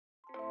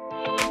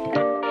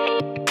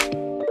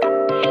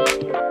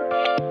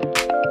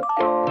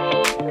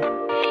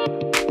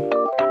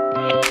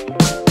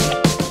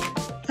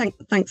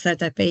Thanks there,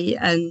 Debbie,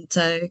 and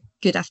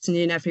good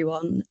afternoon,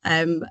 everyone.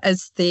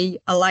 As the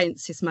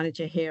Alliances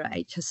Manager here at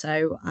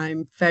HSO,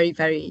 I'm very,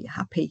 very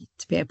happy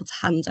to be able to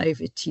hand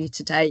over to you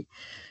today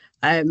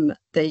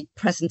the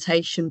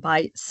presentation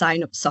by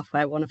Sign Up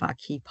Software, one of our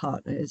key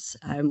partners.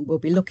 We'll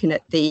be looking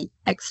at the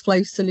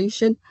ExFlow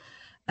solution,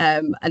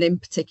 and in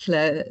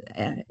particular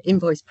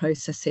invoice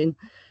processing,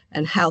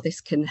 and how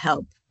this can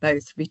help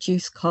both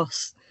reduce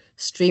costs,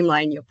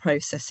 streamline your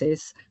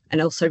processes,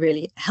 and also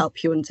really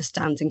help you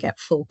understand and get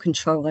full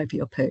control over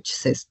your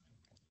purchases.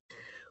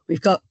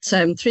 We've got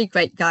three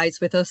great guys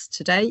with us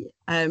today.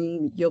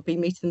 You'll be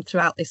meeting them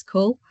throughout this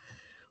call.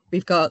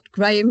 We've got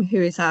Graham,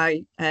 who is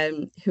the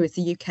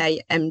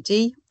UK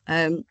MD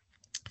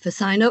for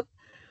Sign Up.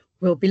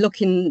 We'll be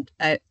looking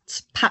at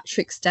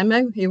Patrick's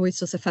demo. He always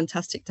does a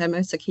fantastic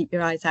demo, so keep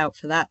your eyes out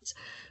for that.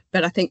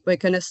 But I think we're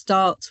going to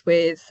start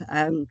with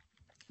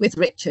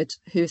Richard,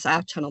 who's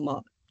our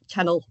channel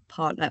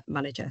partner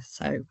manager.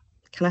 So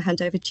can I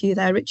hand over to you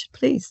there, Richard,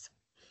 please?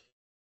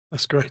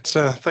 That's great.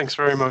 Thanks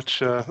very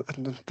much.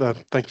 And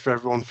thank you for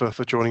everyone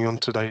for joining on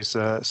today's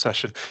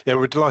session. Yeah,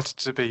 we're delighted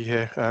to be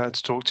here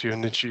to talk to you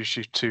and introduce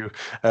you to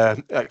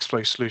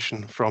ExFlow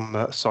solution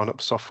from Sign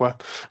Up Software.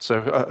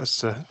 So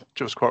as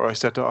Jules quite rightly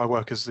said, I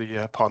work as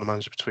the partner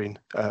manager between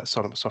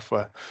Sign Up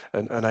Software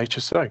and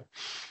HSO.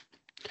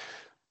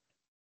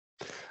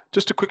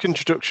 Just a quick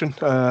introduction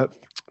for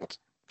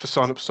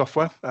Sign Up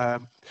Software.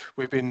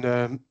 We've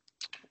been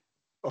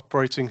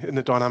operating in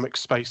the dynamic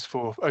space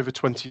for over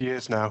 20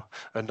 years now,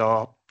 and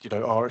our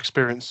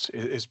experience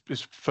is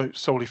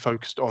solely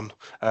focused on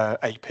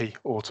AP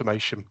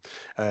automation.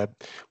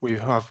 We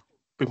have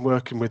been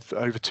working with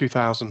over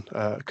 2,000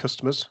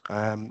 customers,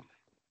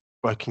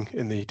 working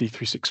in the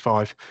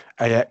D365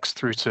 AX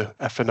through to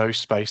F&O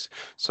space,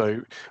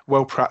 so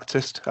well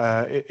practiced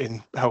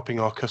in helping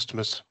our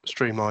customers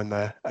streamline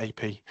their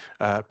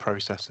AP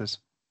processes.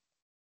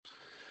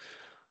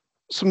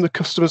 Some of the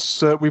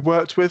customers we've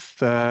worked with,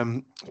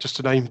 just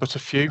to name but a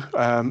few,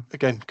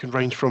 again, can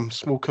range from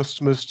small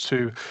customers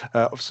to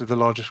obviously the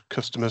largest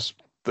customers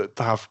that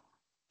have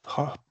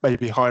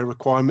maybe higher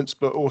requirements,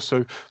 but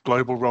also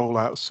global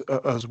rollouts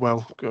as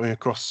well, going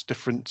across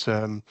different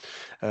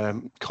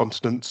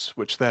continents,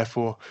 which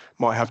therefore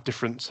might have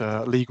different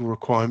legal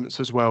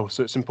requirements as well.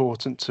 So it's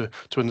important to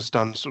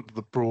understand sort of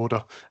the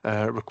broader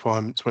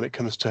requirements when it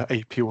comes to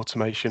AP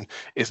automation.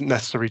 It isn't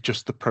necessarily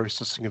just the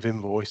processing of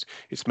invoice,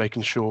 it's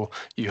making sure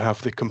you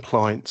have the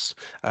compliance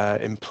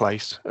in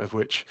place, of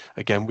which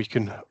again we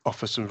can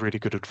offer some really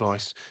good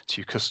advice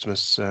to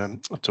customers,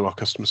 to our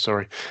customers,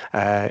 sorry,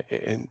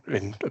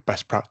 in a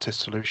best practice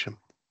solution.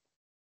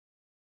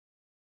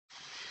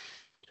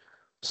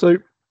 So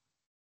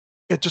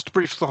just a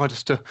brief slide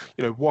as to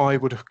why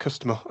would a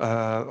customer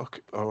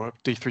or a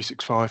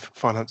D365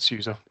 finance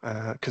user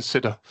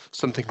consider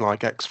something like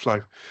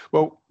ExFlow.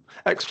 Well,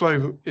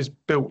 ExFlow is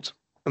built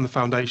on the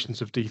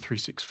foundations of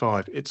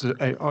D365. It's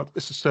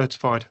a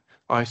certified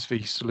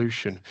ISV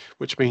solution,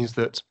 which means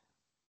that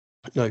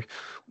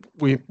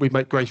we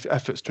make great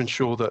efforts to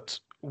ensure that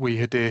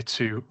we adhere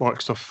to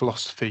Microsoft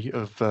philosophy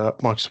of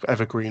Microsoft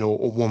Evergreen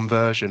or one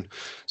version.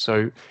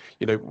 So,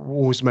 we're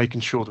always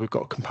making sure that we've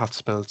got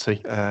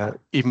compatibility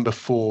even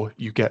before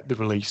you get the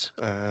release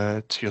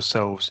to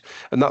yourselves.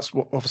 And that's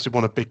obviously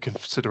one of big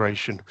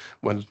consideration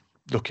when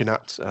looking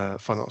at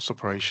finance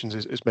operations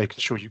is making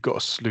sure you've got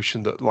a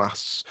solution that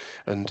lasts,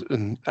 and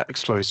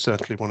ExFlow is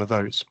certainly one of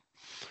those.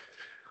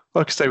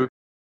 Like I say, we're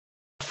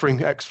offering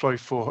ExFlow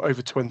for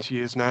over 20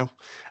 years now.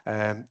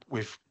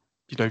 We've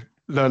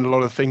learned a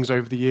lot of things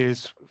over the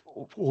years,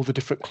 all the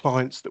different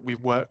clients that we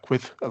work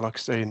with, like I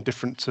say, in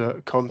different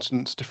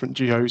continents, different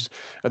geos,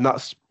 and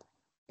that's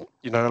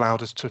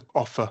allowed us to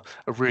offer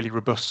a really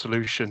robust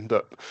solution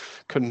that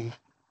can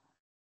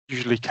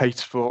usually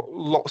cater for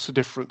lots of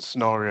different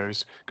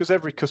scenarios, because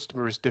every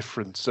customer is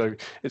different. So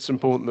it's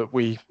important that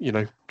we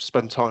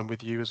spend time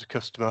with you as a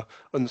customer,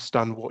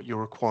 understand what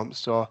your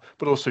requirements are,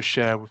 but also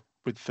share with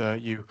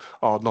you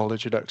our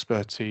knowledge and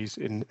expertise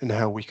in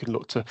how we can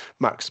look to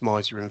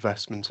maximize your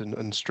investment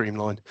and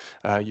streamline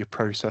your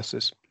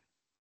processes.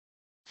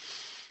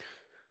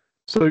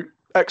 So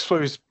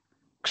ExFlow is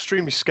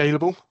extremely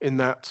scalable in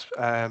that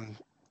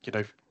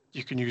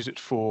you can use it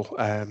for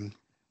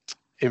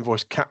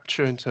invoice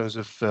capture in terms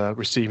of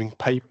receiving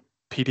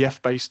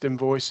PDF-based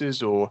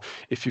invoices, or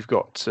if you've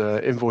got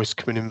invoice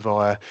coming in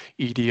via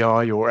EDI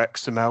or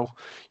XML,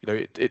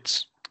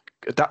 it's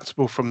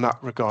adaptable from that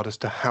regard as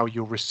to how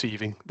you're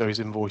receiving those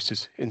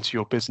invoices into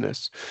your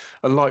business.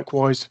 And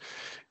likewise,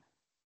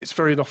 it's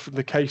very often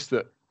the case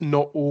that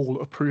not all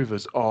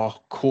approvers are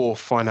core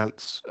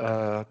finance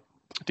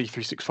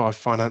D365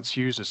 finance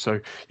users.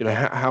 So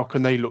how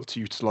can they look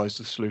to utilize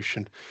the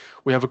solution?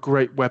 We have a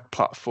great web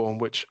platform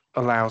which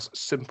allows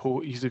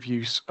simple, ease of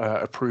use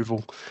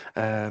approval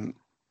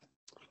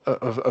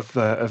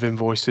of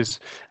invoices,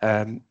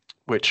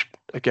 which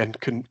again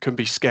can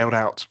be scaled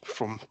out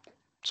from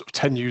sort of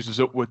 10 users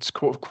upwards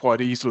quite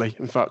easily.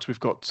 In fact, we've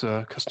got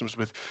customers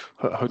with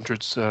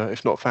hundreds,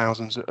 if not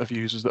thousands, of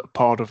users that are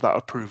part of that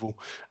approval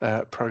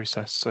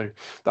process. So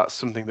that's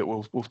something that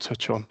we'll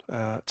touch on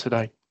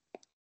today.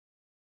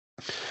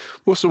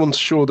 We also want to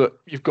ensure that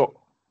you've got,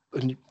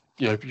 and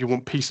you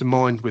want peace of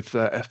mind with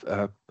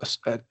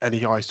any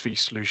ISV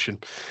solution,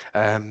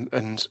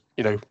 and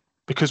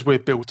because we're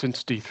built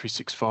into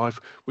D365,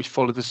 we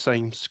follow the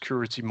same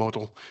security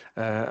model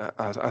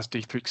as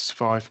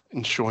D365,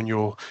 ensuring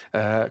your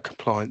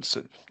compliance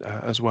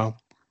as well.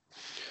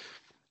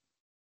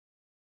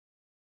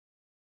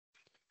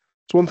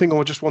 So one thing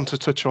I just want to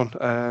touch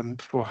on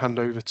before I hand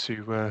over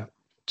to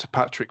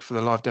Patrick for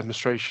the live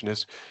demonstration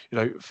is,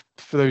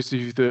 for those of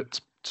you that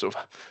sort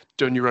of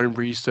done your own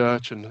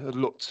research and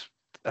looked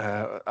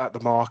at the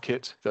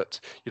market, that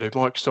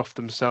Microsoft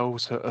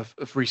themselves have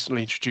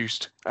recently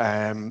introduced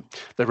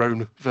their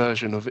own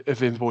version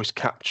of invoice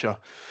capture,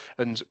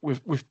 and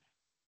we've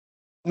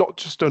not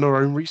just done our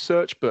own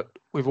research, but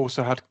we've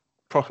also had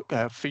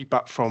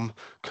feedback from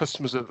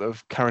customers that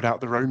have carried out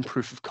their own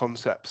proof of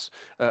concepts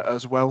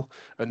as well,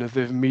 and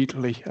they've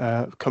immediately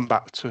come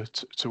back to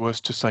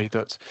us to say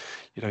that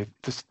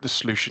the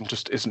solution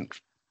just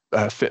isn't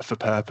fit for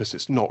purpose.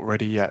 It's not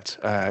ready yet.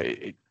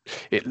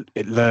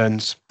 It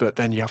learns, but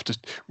then you have to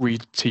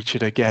reteach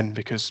it again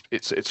because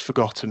it's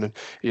forgotten.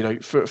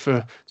 And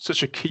for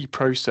such a key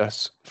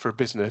process for a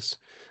business,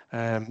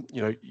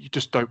 you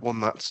just don't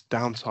want that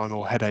downtime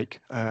or headache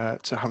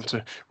to have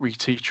to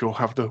reteach or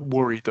have the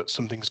worry that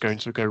something's going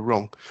to go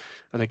wrong.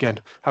 And again,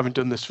 having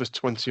done this for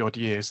 20 odd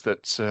years,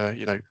 that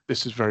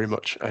this is very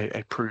much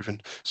a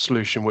proven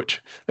solution,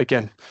 which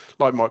again,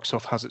 like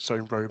Microsoft, has its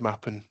own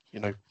roadmap, and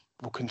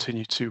will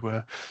continue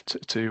to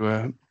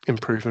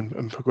improve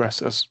and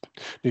progress as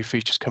new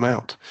features come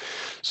out.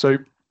 So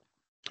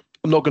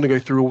I'm not going to go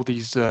through all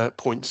these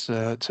points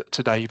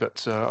today,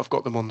 but I've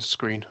got them on the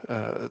screen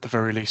at the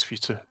very least for you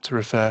to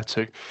refer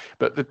to.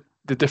 But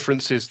the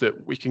difference is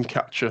that we can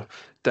capture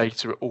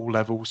data at all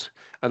levels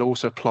and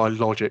also apply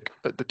logic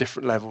at the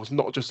different levels,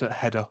 not just at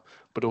header,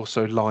 but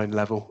also line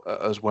level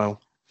as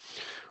well.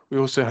 We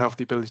also have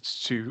the ability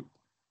to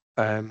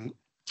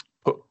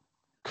put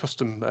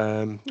custom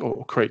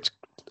or create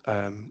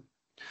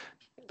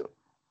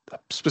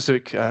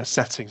specific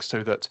settings,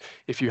 so that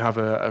if you have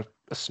a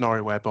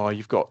scenario whereby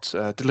you've got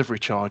delivery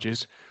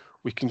charges,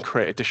 we can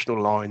create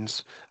additional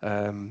lines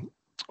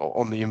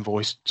on the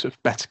invoice to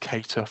better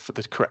cater for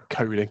the correct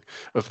coding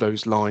of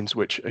those lines,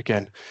 which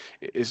again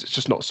is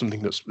just not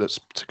something that's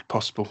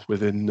possible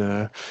within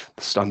the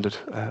standard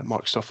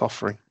Microsoft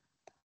offering.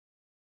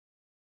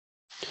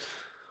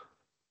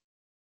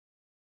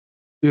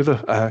 The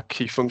other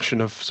key function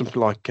of something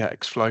like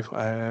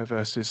ExFlow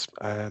versus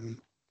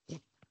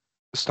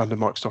standard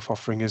Microsoft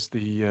offering is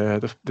the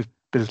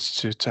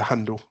ability to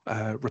handle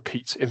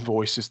repeat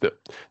invoices that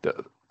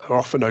are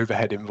often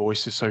overhead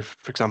invoices. So,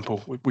 for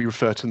example, we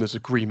refer to them as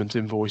agreement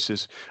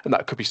invoices, and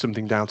that could be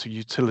something down to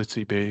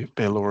utility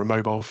bill or a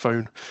mobile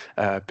phone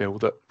bill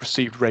that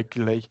received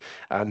regularly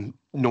and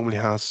normally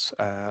has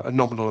a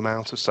nominal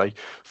amount of, say,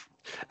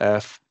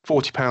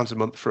 £40 a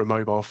month for a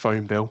mobile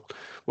phone bill.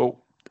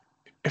 Well,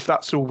 if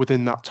that's all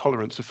within that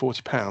tolerance of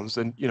 £40,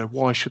 then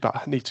why should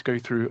that need to go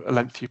through a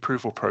lengthy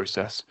approval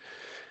process?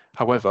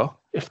 However,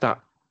 if that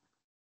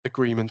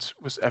agreement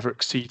was ever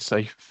exceed,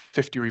 say,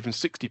 £50 or even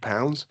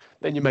 £60,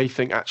 then you may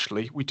think,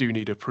 actually, we do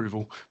need an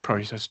approval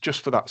process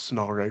just for that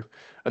scenario,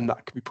 and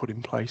that can be put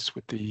in place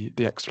with the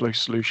ExFlow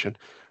solution.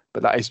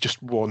 But that is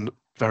just one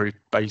very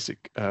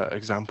basic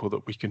example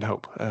that we can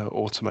help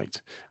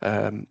automate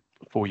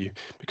for you,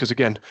 because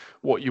again,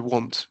 what you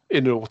want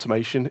in an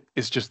automation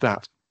is just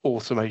that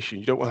automation.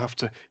 You don't want to have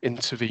to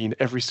intervene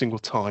every single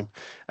time.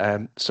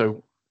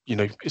 So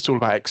it's all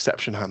about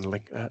exception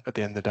handling at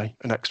the end of the day,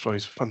 and ExFlow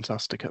is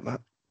fantastic at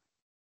that.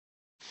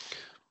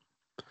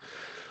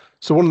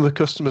 So one of the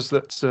customers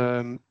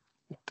that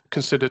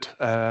considered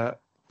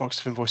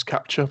Microsoft Invoice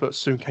Capture, but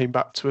soon came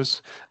back to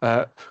us,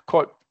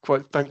 quite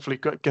thankfully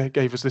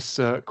gave us this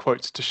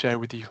quote to share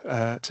with you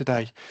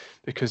today,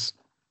 because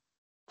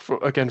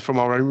again, from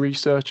our own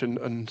research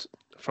and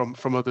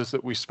from others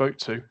that we spoke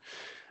to,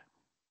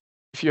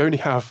 if you only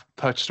have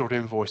purchase order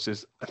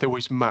invoices and they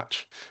always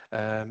match,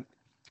 then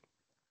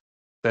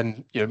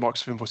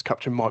Microsoft Invoice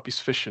Capture might be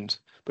sufficient.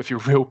 But if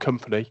you're a real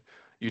company,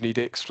 you need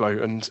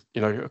ExFlow, and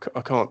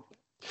I can't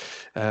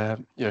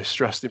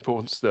stress the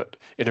importance that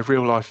in a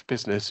real life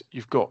business,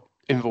 you've got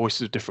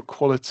invoices of different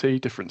quality,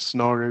 different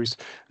scenarios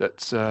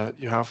that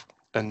you have,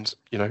 and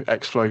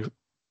ExFlow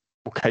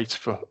will cater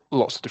for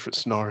lots of different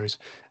scenarios,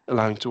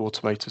 allowing to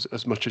automate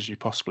as much as you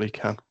possibly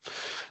can.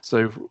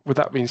 So with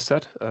that being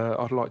said,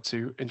 I'd like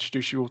to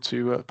introduce you all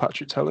to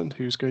Patrick Telland,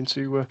 who's going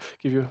to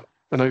give you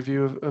an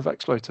overview of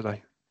ExFlow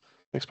today.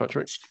 Thanks,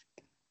 Patrick.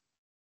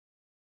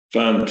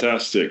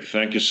 Fantastic.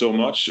 Thank you so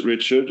much,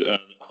 Richard.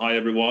 Hi,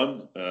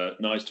 everyone.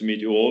 Nice to meet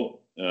you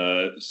all.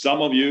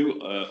 Some of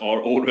you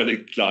are already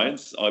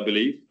clients, I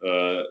believe,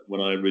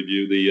 when I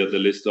review the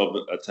list of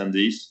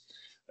attendees.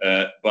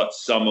 But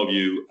some of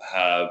you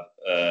have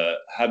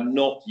have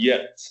not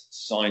yet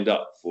signed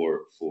up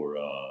for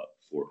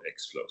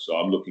ExFlow. So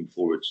I'm looking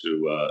forward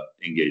to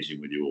engaging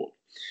with you all.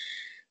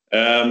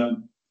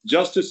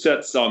 Just to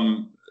set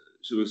some,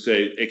 so we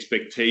say,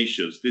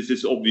 expectations. This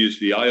is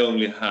obviously, I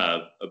only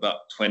have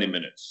about 20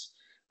 minutes.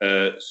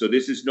 So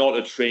this is not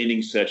a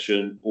training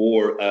session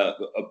or a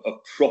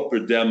proper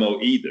demo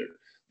either.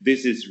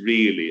 This is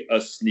really a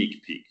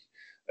sneak peek.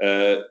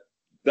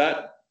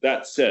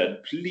 That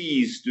said,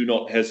 please do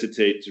not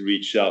hesitate to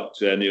reach out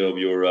to any of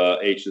your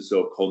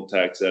HSO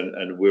contacts,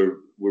 and we're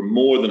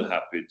more than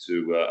happy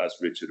to, as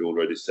Richard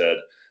already said,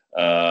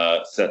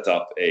 set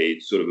up a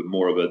sort of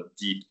more of a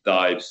deep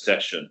dive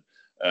session,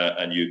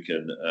 and you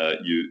can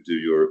you do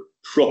your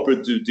proper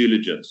due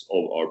diligence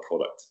of our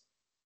product.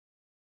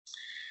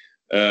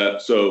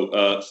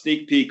 So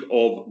sneak peek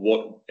of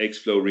what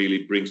ExFlow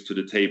really brings to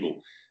the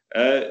table.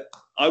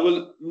 I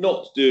will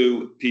not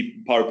do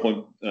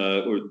PowerPoint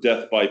or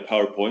death by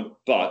PowerPoint,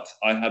 but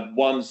I have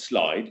one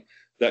slide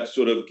that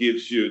sort of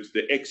gives you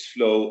the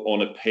ExFlow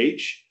on a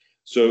page.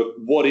 So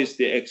what is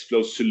the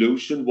ExFlow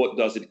solution? What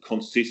does it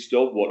consist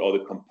of? What are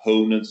the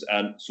components?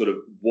 And sort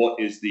of what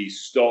is the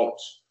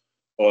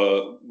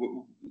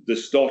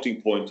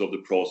starting point of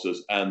the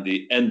process and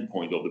the end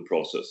point of the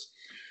process?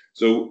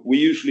 So we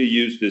usually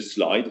use this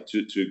slide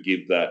to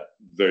give that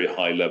very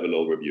high level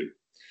overview.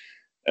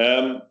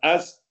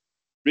 As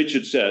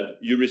Richard said,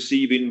 you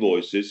receive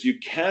invoices. You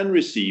can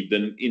receive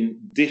them in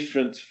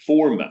different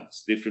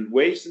formats, different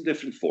ways and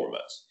different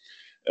formats.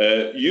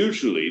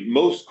 Usually,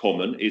 most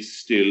common is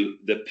still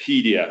the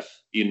PDF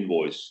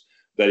invoice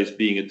that is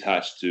being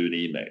attached to an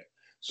email.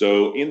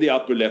 So in the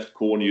upper left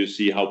corner, you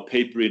see how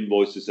paper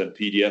invoices and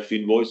PDF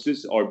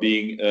invoices are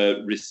being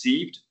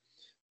received.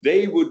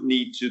 They would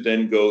need to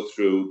then go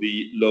through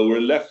the lower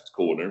left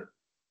corner,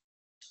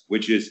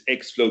 which is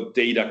ExFlow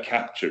data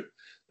capture.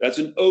 That's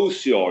an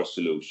OCR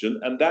solution,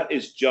 and that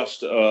is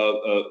just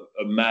a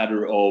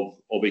matter of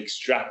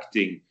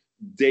extracting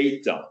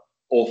data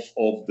of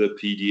the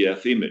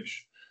PDF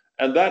image.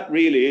 And that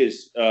really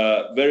is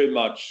very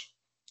much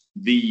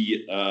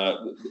the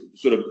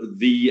sort of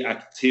the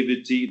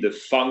activity, the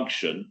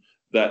function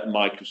that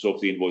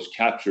Microsoft Invoice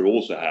Capture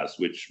also has,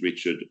 which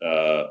Richard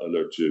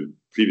alerted to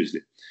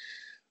previously.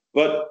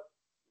 But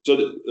so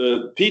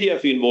the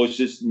PDF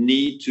invoices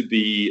need to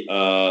be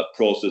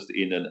processed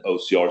in an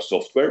OCR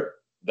software.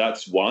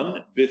 That's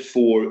one,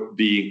 before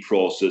being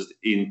processed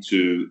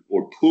into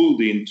or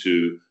pulled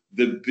into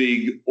the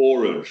big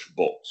orange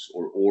box,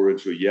 or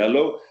orange or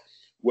yellow,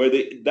 where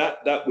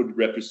that would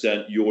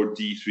represent your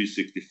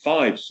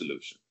D365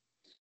 solution.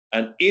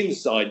 And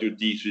inside your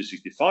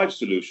D365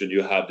 solution,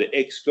 you have the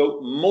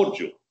ExFlow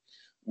module,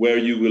 where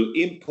you will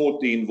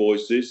import the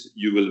invoices,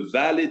 you will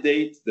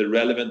validate the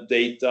relevant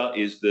data.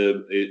 Is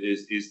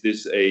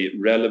this a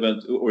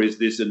relevant, or is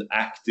this an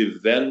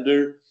active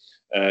vendor?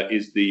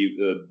 Is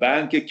the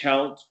bank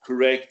account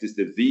correct? Is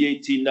the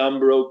VAT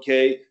number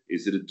okay?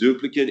 Is it a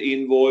duplicate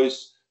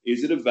invoice?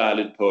 Is it a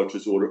valid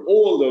purchase order?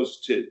 All those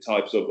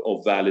types of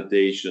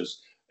validations.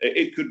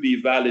 It could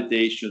be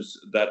validations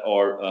that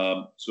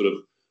are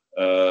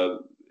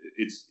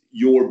it's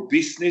your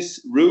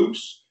business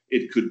rules.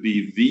 It could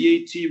be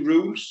VAT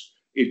rules.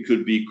 It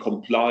could be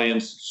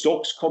compliance,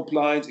 SOX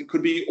compliance. It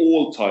could be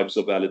all types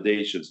of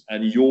validations,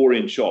 and you're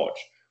in charge.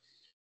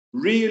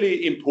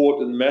 Really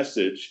important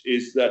message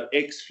is that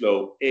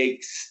ExFlow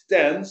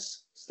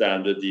extends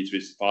standard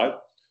D365.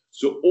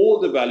 So all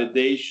the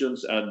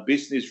validations and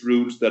business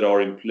rules that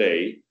are in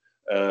play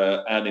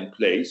and in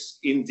place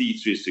in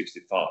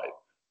D365,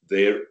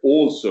 they're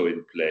also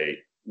in play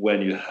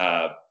when you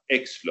have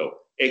ExFlow.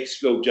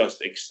 ExFlow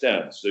just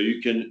extends, so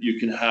you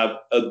can have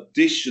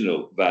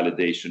additional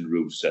validation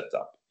rules set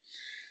up.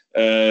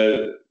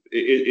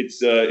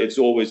 It's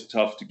always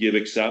tough to give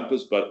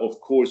examples, but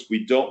of course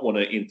we don't want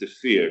to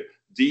interfere.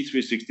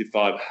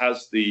 D365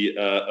 has the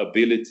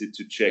ability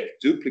to check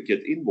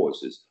duplicate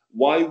invoices.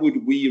 Why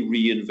would we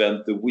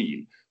reinvent the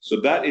wheel? So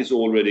that is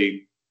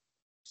already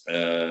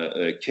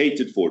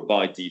catered for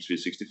by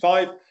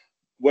D365,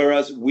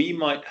 whereas we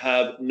might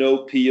have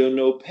no PO,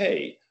 no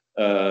pay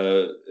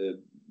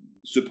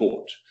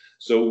support.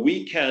 So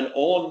we can,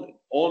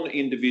 on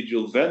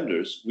individual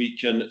vendors, we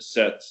can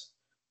set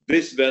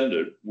this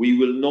vendor, we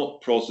will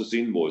not process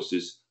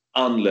invoices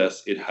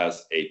unless it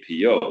has a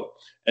PO.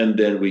 And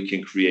then we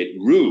can create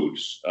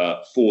rules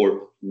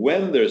for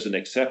when there's an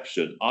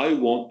exception. I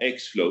want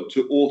ExFlow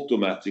to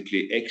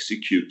automatically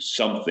execute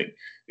something.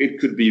 It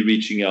could be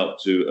reaching out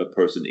to a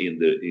person in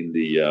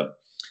the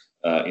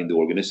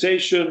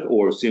organization,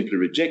 or simply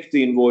reject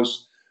the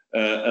invoice,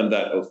 and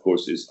that of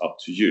course is up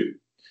to you.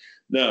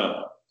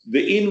 Now,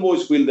 the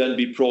invoice will then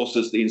be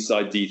processed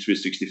inside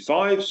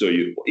D365. So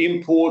you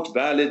import,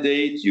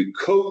 validate, you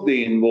code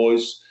the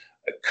invoice.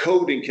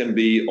 Coding can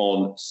be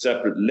on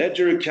separate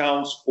ledger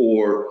accounts,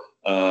 or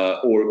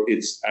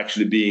it's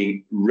actually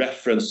being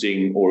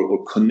referencing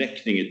or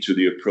connecting it to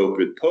the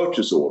appropriate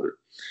purchase order.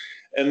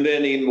 And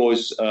then the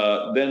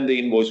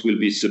invoice will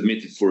be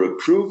submitted for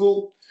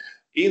approval.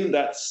 In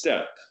that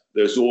step,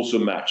 there's also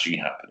matching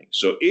happening.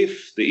 So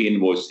if the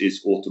invoice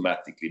is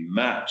automatically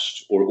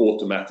matched or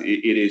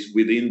it is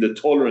within the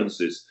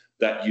tolerances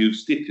that you've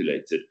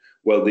stipulated,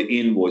 well, the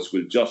invoice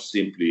will just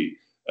simply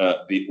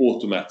be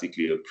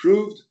automatically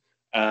approved,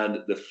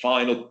 and the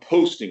final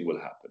posting will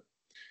happen.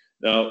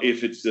 Now,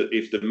 if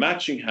the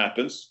matching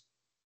happens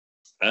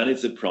and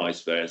it's a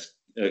price variance,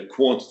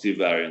 quantity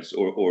variance,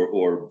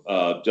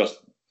 or just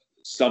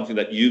something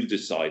that you've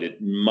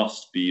decided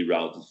must be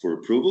routed for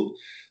approval,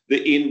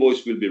 the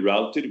invoice will be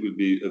routed, will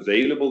be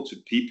available to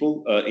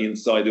people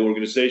inside the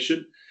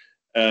organization,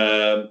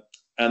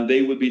 and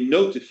they will be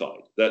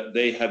notified that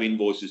they have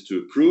invoices to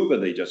approve,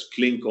 and they just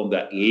click on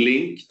that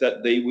link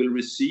that they will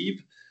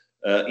receive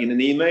in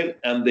an email,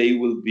 and they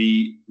will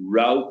be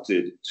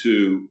routed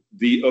to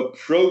the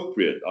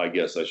appropriate, I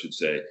guess I should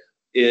say,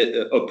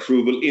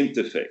 approval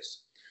interface.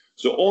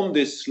 So on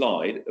this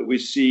slide, we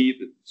see,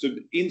 so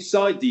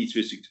inside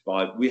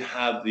D365, we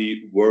have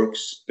the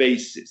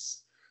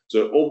workspaces.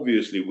 So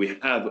obviously we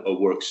have a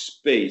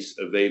workspace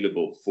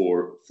available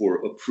for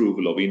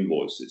approval of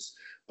invoices.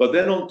 But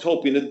then on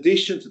top, in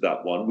addition to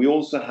that one, we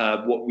also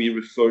have what we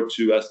refer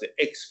to as the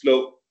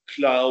ExFlow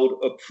Cloud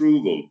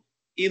Approval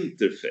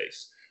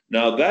Interface.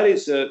 Now that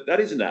is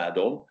an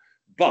add-on,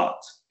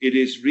 but it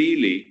is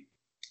really,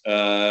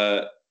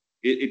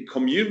 it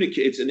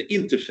communicates an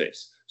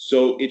interface.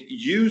 So it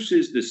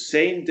uses the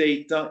same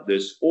data.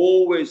 There's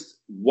always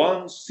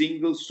one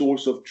single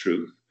source of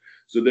truth.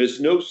 So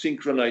there's no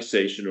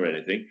synchronization or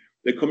anything.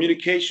 The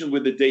communication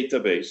with the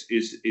database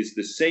is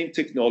the same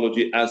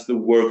technology as the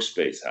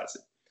workspace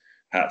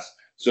has.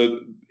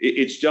 So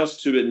it's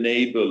just to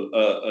enable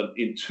an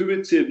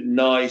intuitive,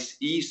 nice,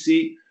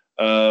 easy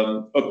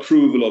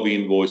approval of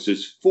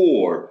invoices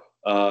for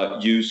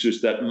users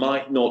that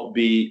might not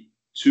be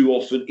too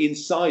often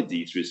inside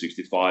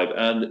D365,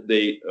 and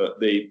they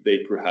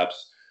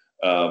perhaps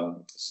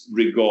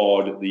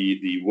regard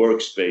the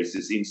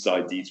workspaces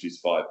inside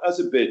D365 as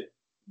a bit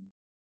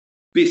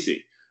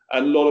busy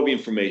and a lot of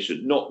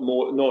information,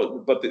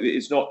 but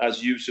it's not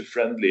as user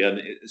friendly,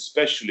 and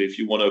especially if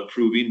you want to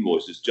approve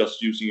invoices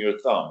just using your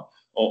thumb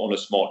on a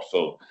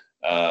smartphone,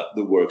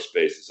 the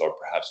workspaces are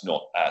perhaps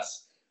not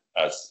as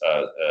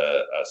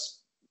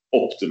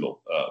optimal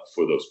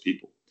for those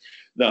people.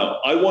 Now,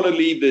 I want to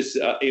leave this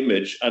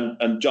image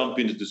and jump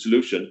into the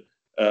solution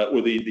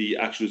or the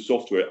actual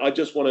software. I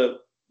just want to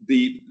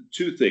be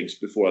two things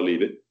before I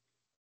leave it.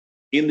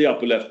 In the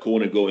upper left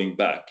corner, going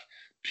back,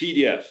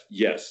 PDF,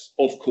 yes,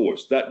 of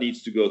course, that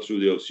needs to go through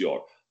the OCR.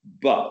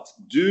 But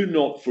do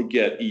not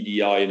forget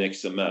EDI and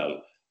XML.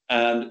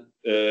 And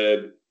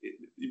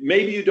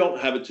maybe you don't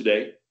have it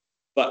today,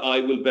 but I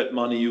will bet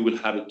money you will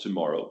have it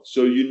tomorrow.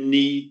 So you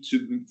need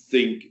to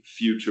think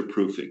future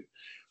proofing.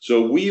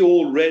 So we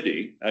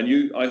already,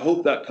 and I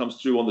hope that comes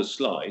through on the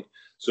slide.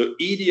 So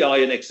EDI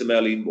and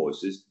XML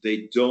invoices,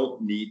 they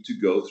don't need to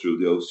go through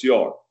the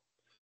OCR.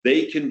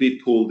 They can be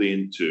pulled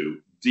into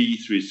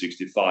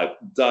D365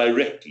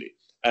 directly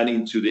and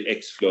into the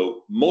ExFlow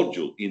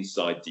module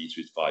inside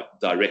D365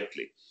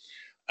 directly.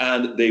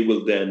 And they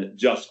will then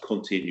just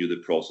continue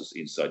the process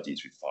inside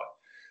D365.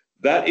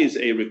 That is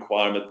a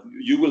requirement.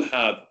 You will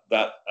have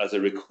that as a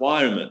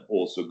requirement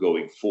also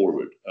going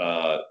forward.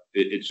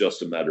 It's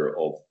just a matter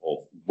of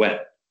when.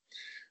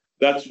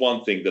 That's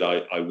one thing that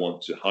I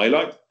want to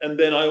highlight. And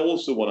then I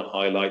also want to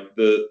highlight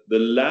the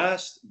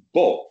last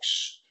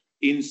box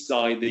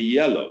inside the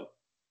yellow,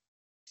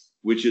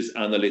 which is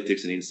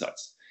analytics and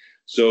insights.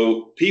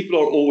 So people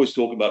are always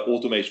talking about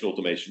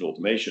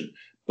automation,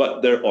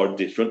 but there are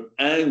different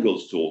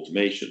angles to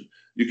automation.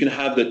 You can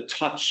have the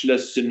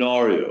touchless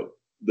scenario.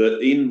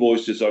 The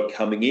invoices are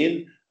coming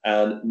in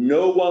and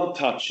no one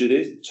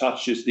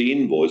touches the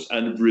invoice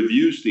and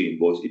reviews the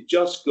invoice. It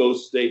just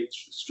goes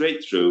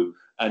straight through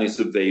and is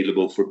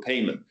available for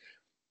payment.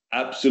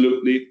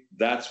 Absolutely,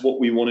 that's what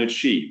we want to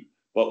achieve.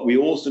 But we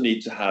also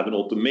need to have an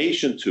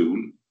automation tool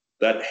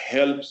that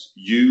helps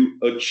you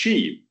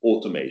achieve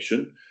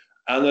automation.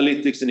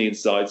 Analytics and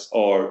insights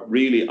are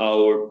really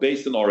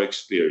based on our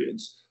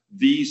experience,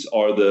 these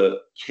are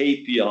the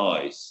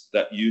KPIs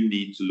that you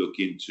need to look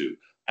into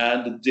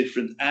and the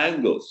different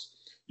angles.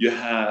 You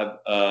have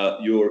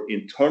your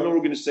internal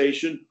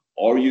organization.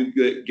 Are you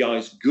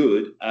guys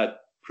good at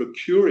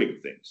procuring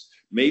things?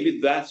 Maybe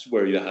that's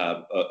where you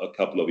have a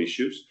couple of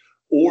issues.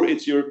 Or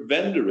it's your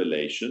vendor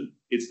relation.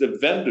 It's the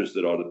vendors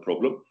that are the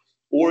problem.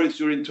 Or it's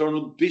your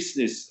internal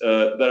business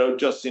that are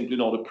just simply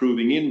not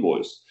approving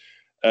invoice.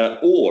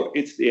 Or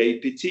it's the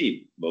AP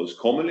team. Most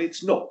commonly,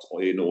 it's not,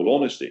 in all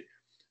honesty.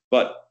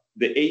 But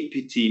the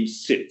AP team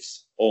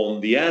sits on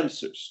the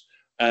answers.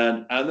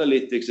 And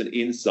analytics and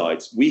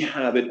insights, we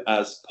have it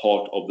as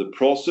part of the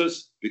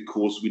process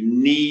because we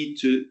need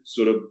to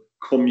sort of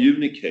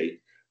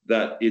communicate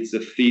that it's a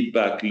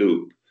feedback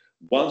loop.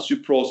 Once you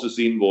process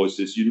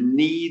invoices, you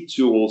need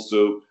to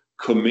also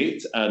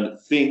commit and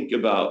think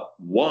about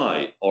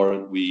why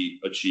aren't we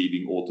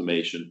achieving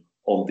automation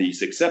on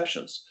these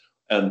exceptions?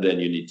 And then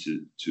you need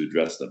to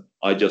address them.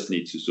 I just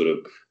need to sort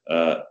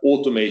of,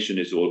 automation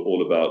is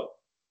all about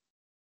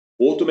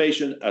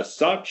automation as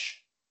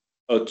such,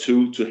 a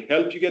tool to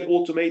help you get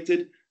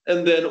automated,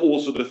 and then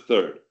also the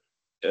third,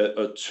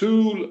 a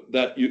tool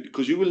that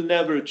because you will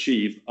never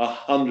achieve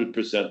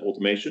 100%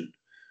 automation.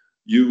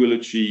 You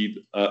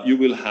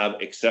will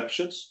have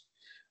exceptions,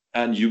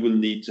 and you will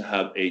need to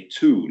have a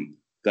tool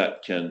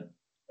that can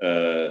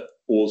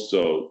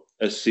also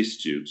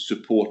assist you,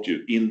 support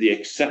you in the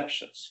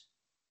exceptions.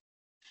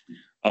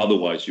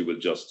 Otherwise, you will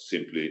just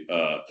simply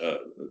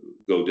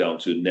go down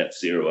to net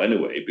zero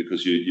anyway,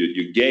 because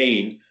you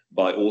gain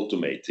by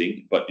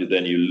automating, but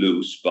then you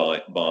lose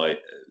by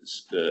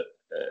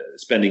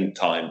spending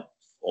time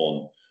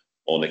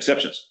on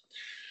exceptions.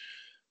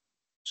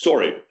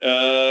 Sorry.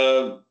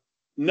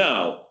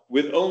 Now,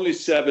 with only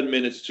 7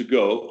 minutes to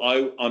go,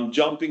 I'm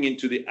jumping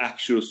into the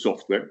actual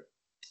software.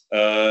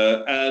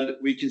 And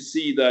we can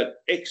see that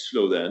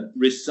ExFlow then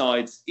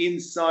resides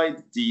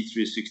inside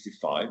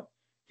D365.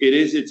 It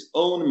is its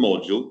own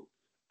module,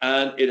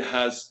 and it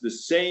has the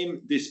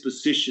same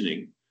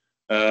dispositioning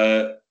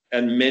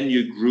and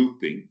menu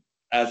grouping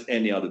as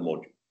any other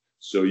module.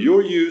 So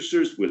your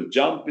users will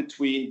jump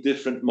between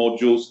different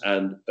modules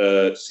and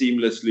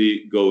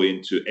seamlessly go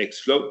into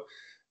ExFlow.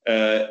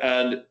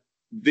 And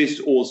this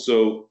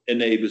also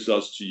enables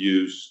us to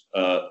use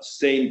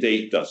same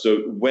data.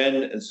 So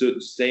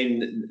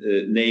same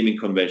naming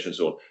conventions.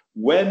 So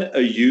when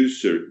a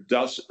user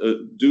does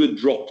do a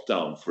drop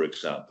down, for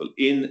example,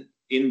 in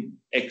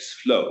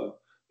ExFlow,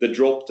 the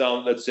drop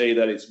down, let's say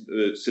that it's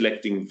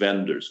selecting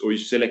vendors or you're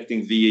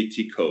selecting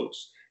VAT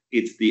codes,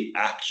 it's the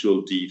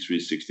actual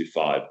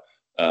D365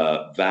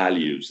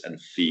 values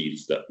and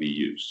fields that we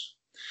use.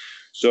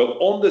 So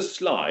on the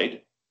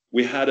slide,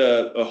 we had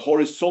a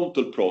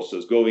horizontal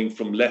process going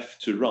from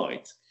left to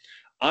right.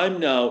 I'm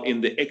now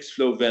in the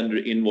ExFlow vendor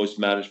invoice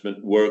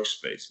management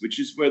workspace, which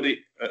is where the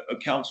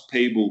accounts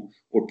payable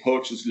or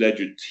purchase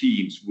ledger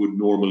teams would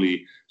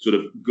normally sort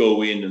of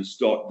go in and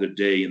start their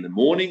day in the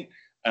morning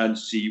and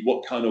see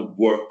what kind of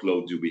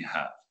workload do we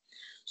have.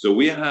 So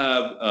we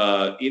have,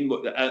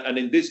 and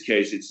in this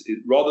case,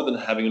 rather than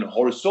having a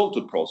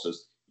horizontal process,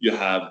 you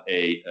have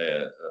a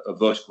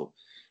vertical.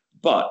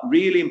 But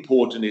really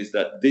important is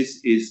that this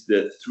is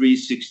the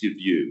 360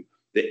 view.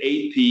 The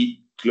AP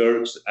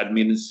clerks,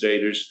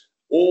 administrators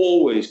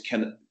always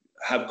can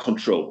have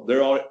control. They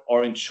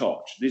are in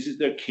charge. This is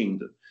their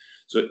kingdom.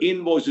 So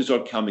invoices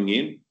are coming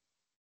in,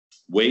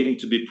 waiting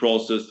to be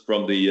processed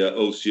from the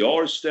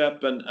OCR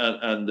step and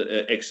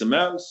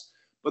XMLs.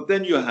 But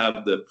then you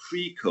have the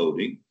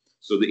pre-coding.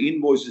 So the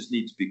invoices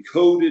need to be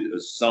coded,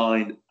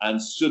 assigned, and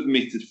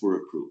submitted for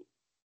approval.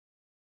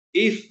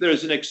 If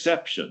there's an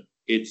exception,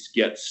 it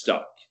gets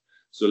stuck.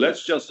 So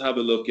let's just have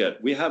a look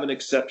at, we have an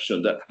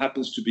exception that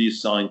happens to be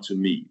assigned to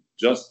me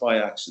just by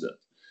accident.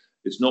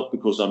 It's not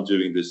because I'm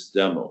doing this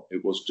demo.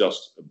 It was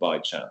just by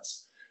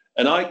chance.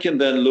 And I can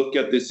then look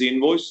at this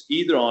invoice.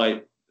 Either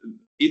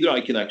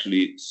I can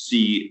actually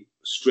see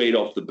straight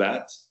off the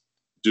bat,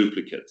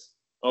 duplicate.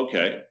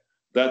 Okay,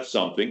 that's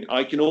something.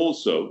 I can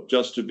also,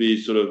 just to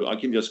be I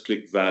can just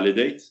click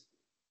validate,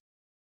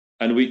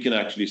 and we can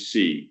actually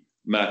see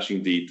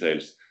matching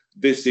details.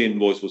 This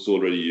invoice was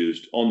already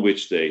used on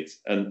which date,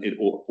 and it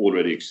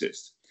already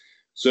exists.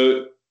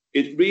 So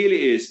it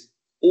really is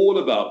all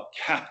about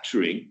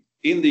capturing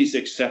in these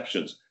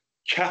exceptions,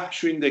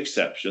 capturing the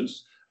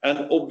exceptions.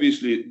 And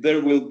obviously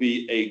there will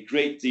be a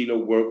great deal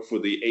of work for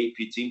the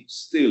AP team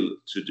still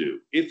to do.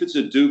 If it's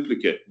a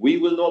duplicate, we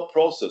will not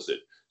process it.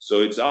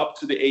 So it's up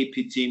to the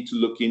AP team to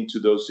look into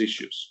those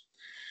issues.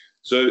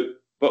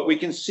 But we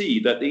can see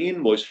that the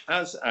invoice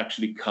has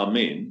actually come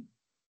in.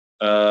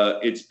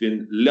 It's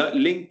been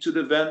linked to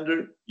the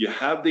vendor. You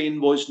have the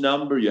invoice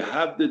number, you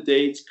have the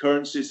dates,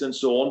 currencies, and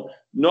so on.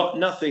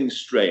 Nothing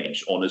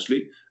strange,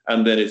 honestly.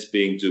 And then it's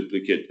being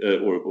duplicate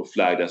or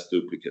flagged as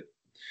duplicate.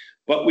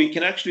 But we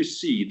can actually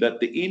see that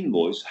the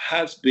invoice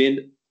has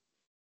been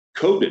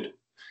coded.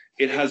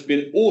 It has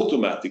been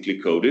automatically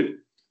coded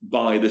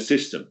by the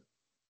system,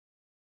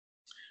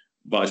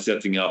 by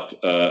setting up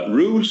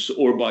rules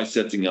or by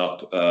setting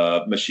up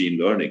machine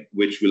learning,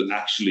 which will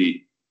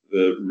actually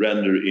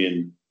render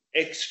in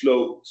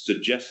ExFlow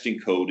suggesting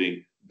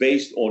coding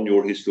based on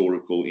your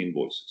historical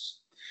invoices.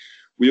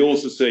 We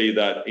also say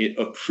that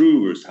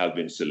approvers have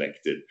been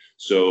selected.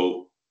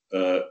 So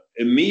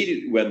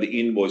immediately when the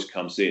invoice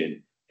comes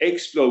in,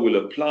 ExFlow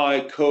will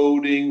apply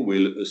coding,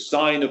 will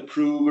assign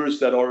approvers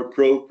that are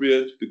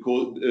appropriate,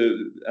 because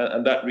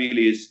and that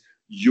really is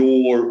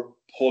your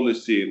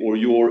policy or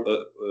your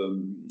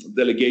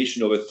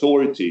delegation of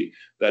authority.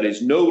 That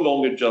is no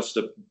longer just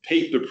a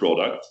paper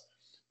product,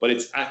 but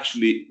it's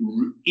actually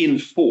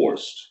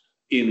enforced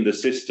in the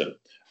system.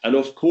 And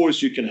of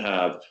course, you can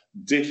have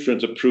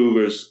different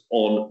approvers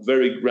on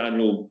very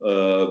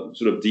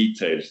granular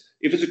details.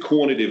 If it's a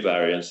quantity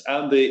variance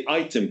and the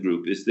item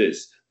group is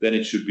this, then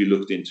it should be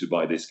looked into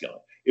by this guy.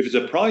 If it's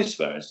a price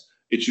variance,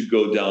 it should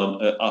go down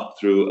up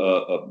through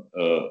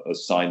a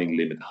signing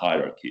limit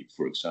hierarchy,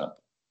 for example.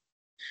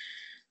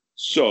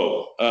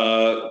 So,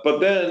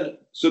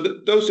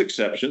 those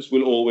exceptions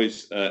will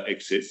always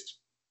exist.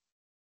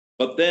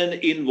 But then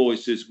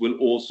invoices will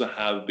also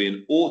have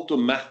been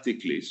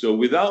automatically, so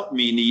without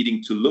me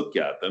needing to look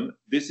at them,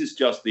 this is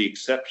just the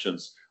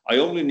exceptions. I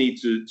only need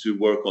to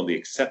work on the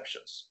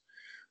exceptions.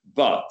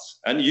 But,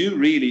 and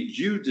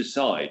you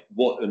decide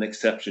what an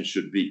exception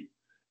should be.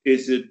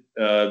 Is it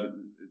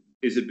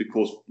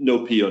because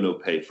no P or no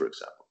pay, for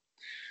example?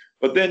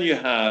 But then you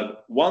have,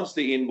 once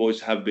the invoice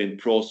have been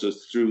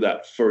processed through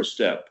that first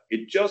step,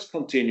 it just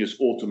continues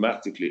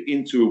automatically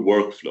into a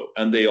workflow,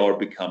 and they are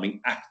becoming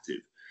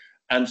active.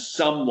 And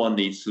someone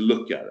needs to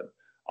look at them.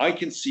 I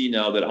can see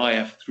now that I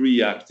have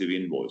 3 active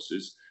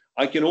invoices.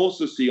 I can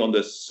also see on the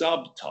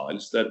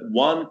subtiles that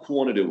 1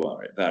 quantity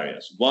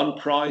variance, 1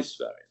 price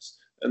variance,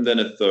 and then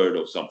a third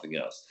of something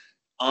else.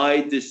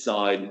 I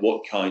decide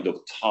what kind of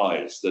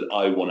tiles that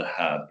I want to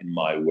have in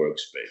my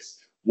workspace.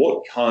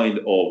 What kind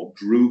of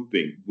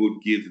grouping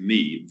would give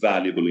me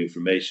valuable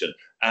information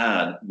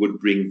and would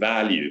bring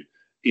value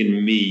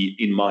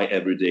in my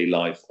everyday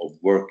life of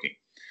working.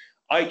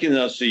 I can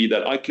now see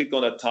that I click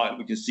on that tile,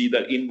 we can see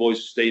that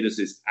invoice status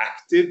is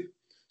active.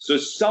 So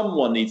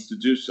someone needs to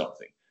do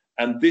something.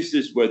 And this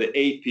is where the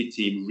AP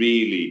team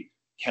really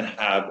can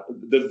have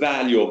the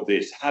value of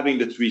this, having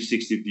the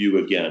 360 view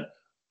again.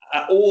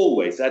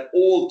 Always, at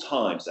all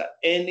times, at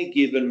any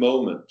given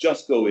moment,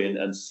 just go in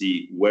and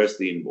see where's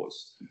the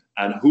invoice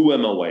and who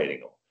am I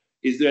waiting on?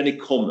 Is there any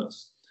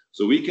comments?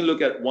 So we can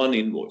look at one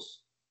invoice.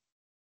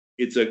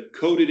 It's a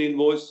coded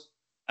invoice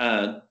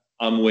and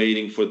I'm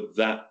waiting for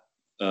that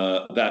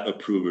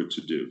approver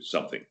to do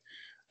something.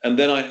 And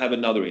then I have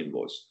another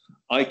invoice.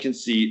 I can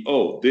see,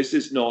 oh, this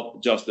is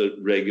not just a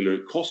regular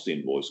cost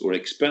invoice or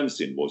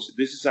expense invoice.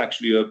 This is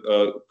actually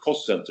a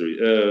cost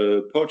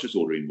center purchase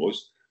order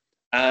invoice,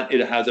 and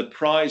it has a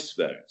price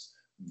variance.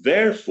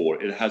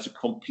 Therefore, it has a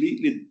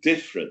completely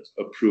different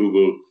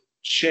approval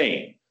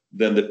chain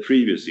than the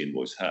previous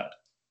invoice had.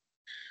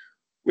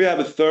 We have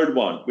a third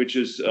one, which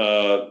is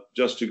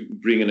just to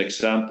bring an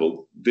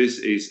example. This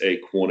is a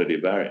quantity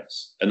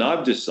variance. And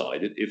I've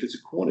decided if it's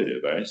a quantity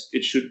variance,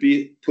 it should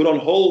be put on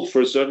hold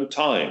for a certain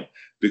time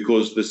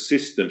because the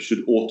system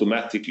should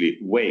automatically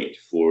wait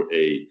for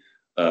a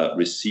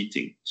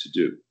receipting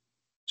to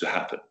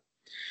happen.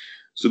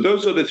 So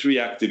those are the 3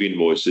 active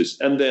invoices.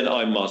 And then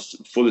I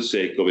must, for the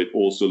sake of it,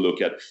 also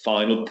look at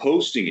final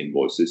posting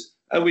invoices.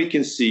 And we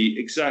can see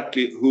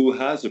exactly who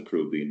has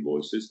approved the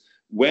invoices,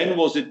 when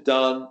was it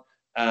done,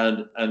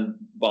 and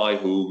by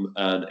whom,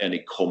 and any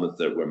comments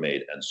that were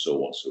made, and so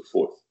on and so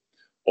forth.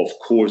 Of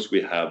course,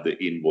 we have the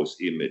invoice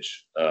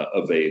image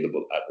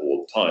available at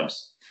all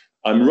times.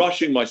 I'm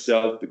rushing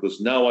myself because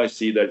now I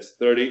see that it's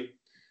 30,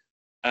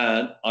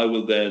 and I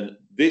will then,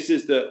 this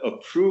is the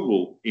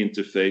approval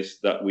interface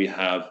that we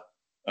have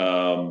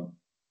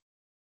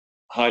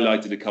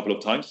highlighted a couple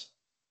of times,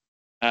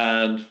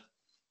 and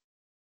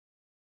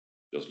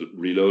just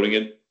reloading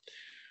it.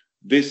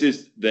 This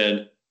is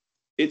then,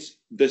 it's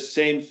the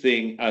same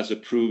thing as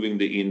approving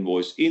the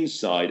invoice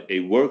inside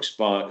a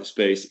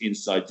workspace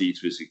inside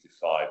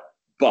D365.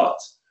 But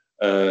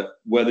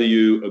whether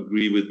you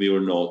agree with me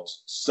or not,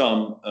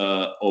 some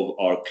of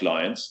our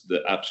clients,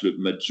 the absolute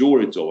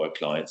majority of our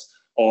clients,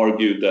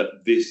 argue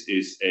that this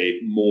is a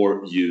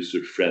more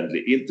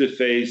user-friendly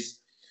interface,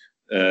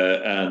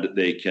 and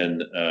they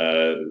can,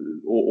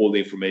 all the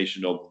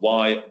information of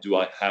why do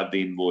I have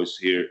the invoice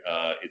here,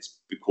 it's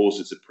because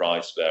it's a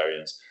price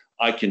variance.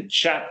 I can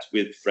chat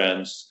with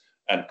friends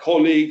and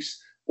colleagues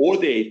or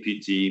the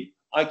AP team.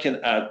 I can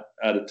add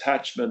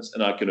attachments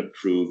and I can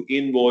approve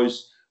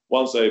invoice.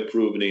 Once I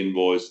approve an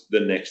invoice, the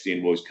next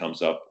invoice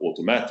comes up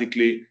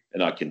automatically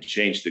and I can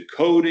change the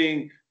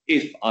coding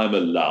if I'm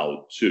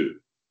allowed to.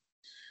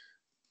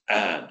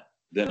 And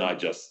then I'm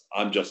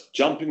just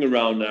jumping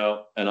around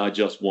now, and I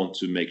just want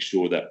to make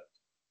sure that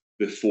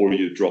before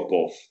you drop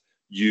off,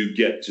 you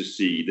get to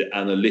see the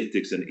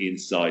analytics and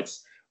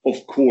insights.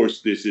 Of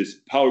course, this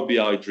is Power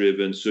BI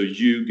driven, so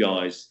you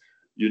guys,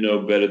 you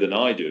know better than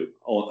I do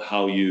on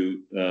how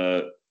you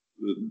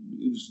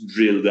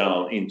drill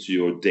down into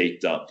your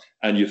data,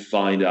 and you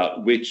find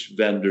out which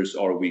vendors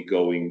are we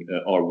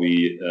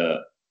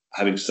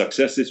having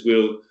successes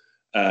with,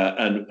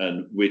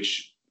 and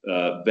which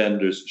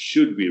vendors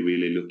should we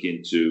really look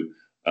into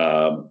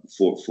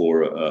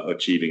for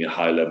achieving a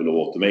high level of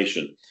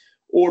automation,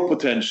 or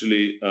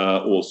potentially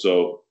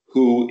also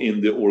who in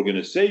the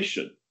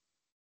organization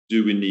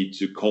do we need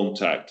to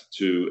contact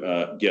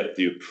to get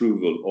the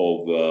approval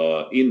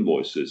of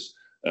invoices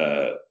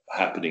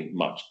happening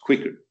much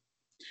quicker.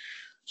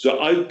 So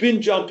I've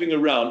been jumping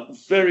around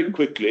very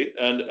quickly,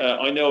 and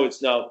I know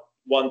it's now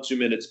 1-2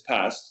 minutes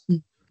past.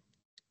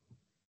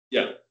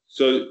 Yeah,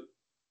 so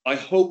I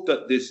hope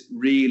that this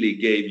really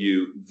gave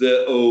you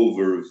the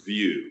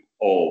overview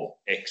of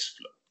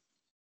ExFlow.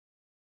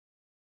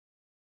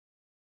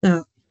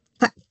 Oh,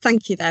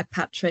 thank you there,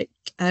 Patrick.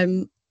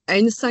 I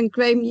understand,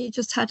 Graham, you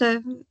just had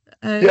a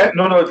quick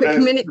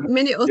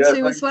minute or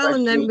two as well,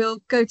 and then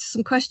we'll go to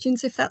some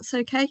questions if that's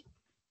okay.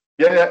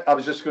 Yeah, I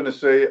was just going to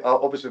say,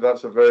 obviously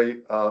that's a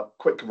very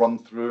quick run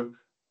through,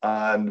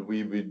 and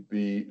we would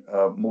be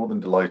more than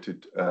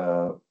delighted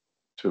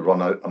to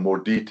run a more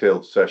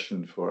detailed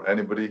session for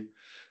anybody,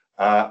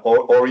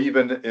 or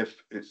even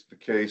if it's the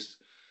case,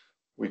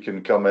 we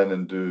can come in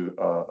and do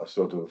a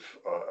sort of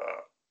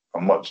a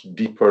much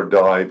deeper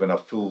dive and a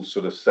full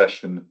sort of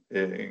session,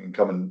 and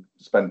come and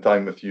spend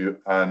time with you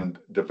and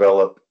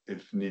develop,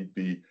 if need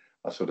be,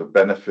 a sort of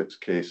benefits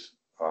case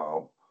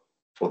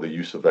for the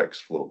use of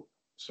ExFlow.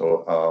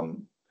 So,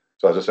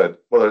 so as I said,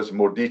 whether it's a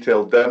more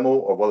detailed demo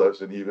or whether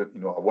it's an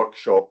even, a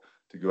workshop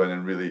to go in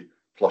and really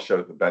flush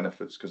out the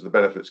benefits, because the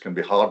benefits can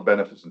be hard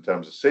benefits in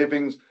terms of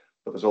savings,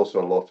 but there's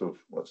also a lot of,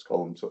 let's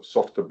call them sort of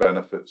softer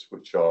benefits,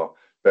 which are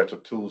better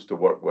tools to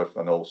work with,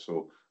 and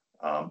also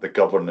the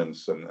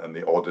governance and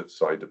the audit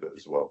side of it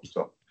as well.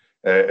 So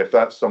if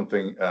that's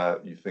something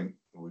you think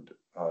you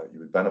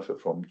would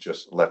benefit from,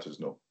 just let us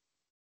know.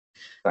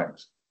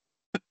 Thanks.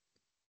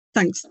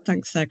 Thanks,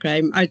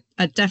 Graham. I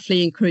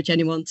definitely encourage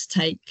anyone to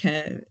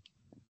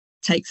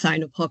take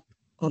sign up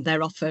on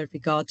their offer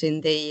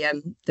regarding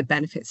the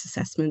benefits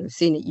assessment. I've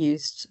seen it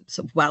used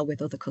sort of well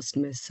with other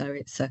customers, so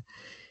it's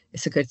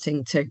a good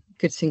thing to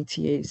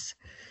use.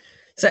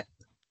 So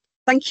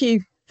thank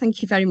you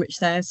very much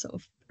there, sort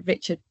of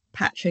Richard,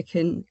 Patrick,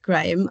 and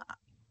Graham.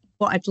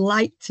 What I'd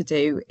like to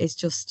do is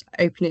just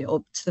open it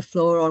up to the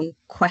floor on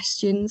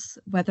questions,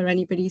 whether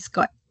anybody's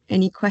got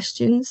any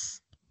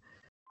questions.